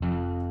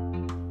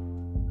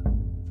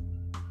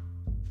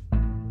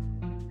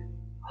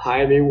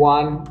Hi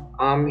everyone,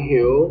 I'm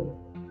Hill.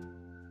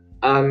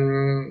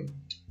 I'm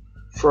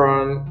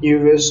from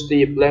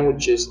University of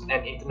Languages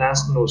and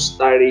International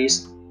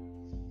Studies.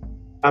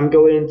 I'm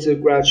going to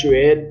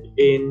graduate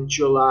in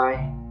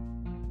July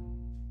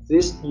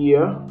this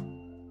year.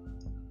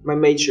 My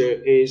major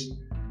is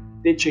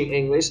teaching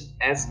English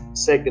as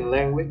second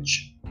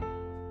language,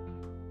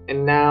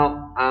 and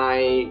now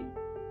I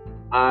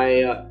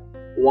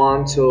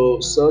want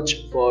to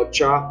search for a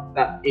job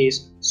that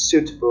is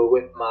suitable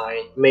with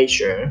my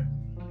major.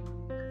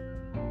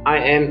 I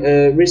am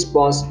a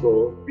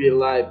responsible,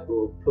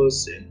 reliable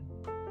person,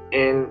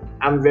 and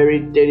I'm very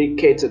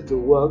dedicated to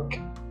work.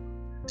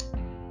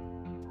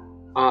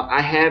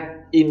 I have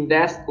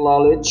in-depth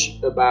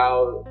knowledge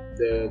about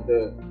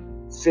the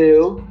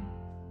field,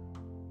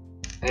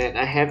 and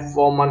I have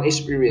 4 month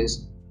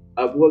experience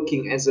of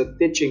working as a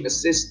teaching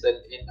assistant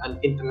in an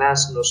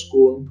international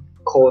school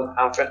called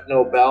Alfred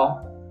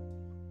Nobel.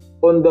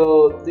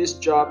 Although this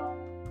job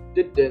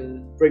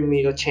didn't bring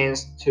me a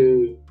chance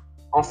to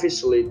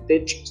officially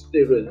teach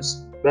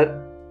students, but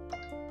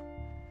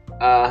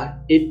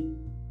it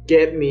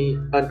gave me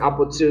an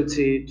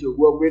opportunity to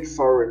work with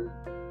foreign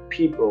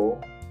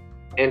people,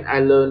 and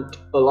I learned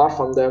a lot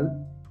from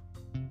them.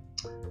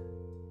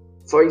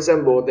 For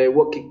example, their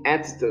working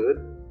attitude,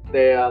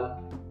 their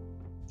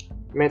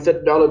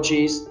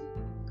methodologies,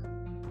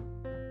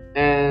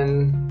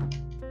 and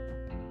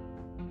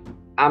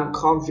I'm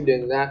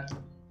confident that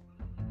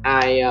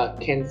I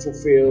can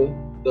fulfill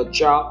the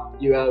job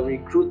you are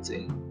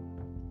recruiting.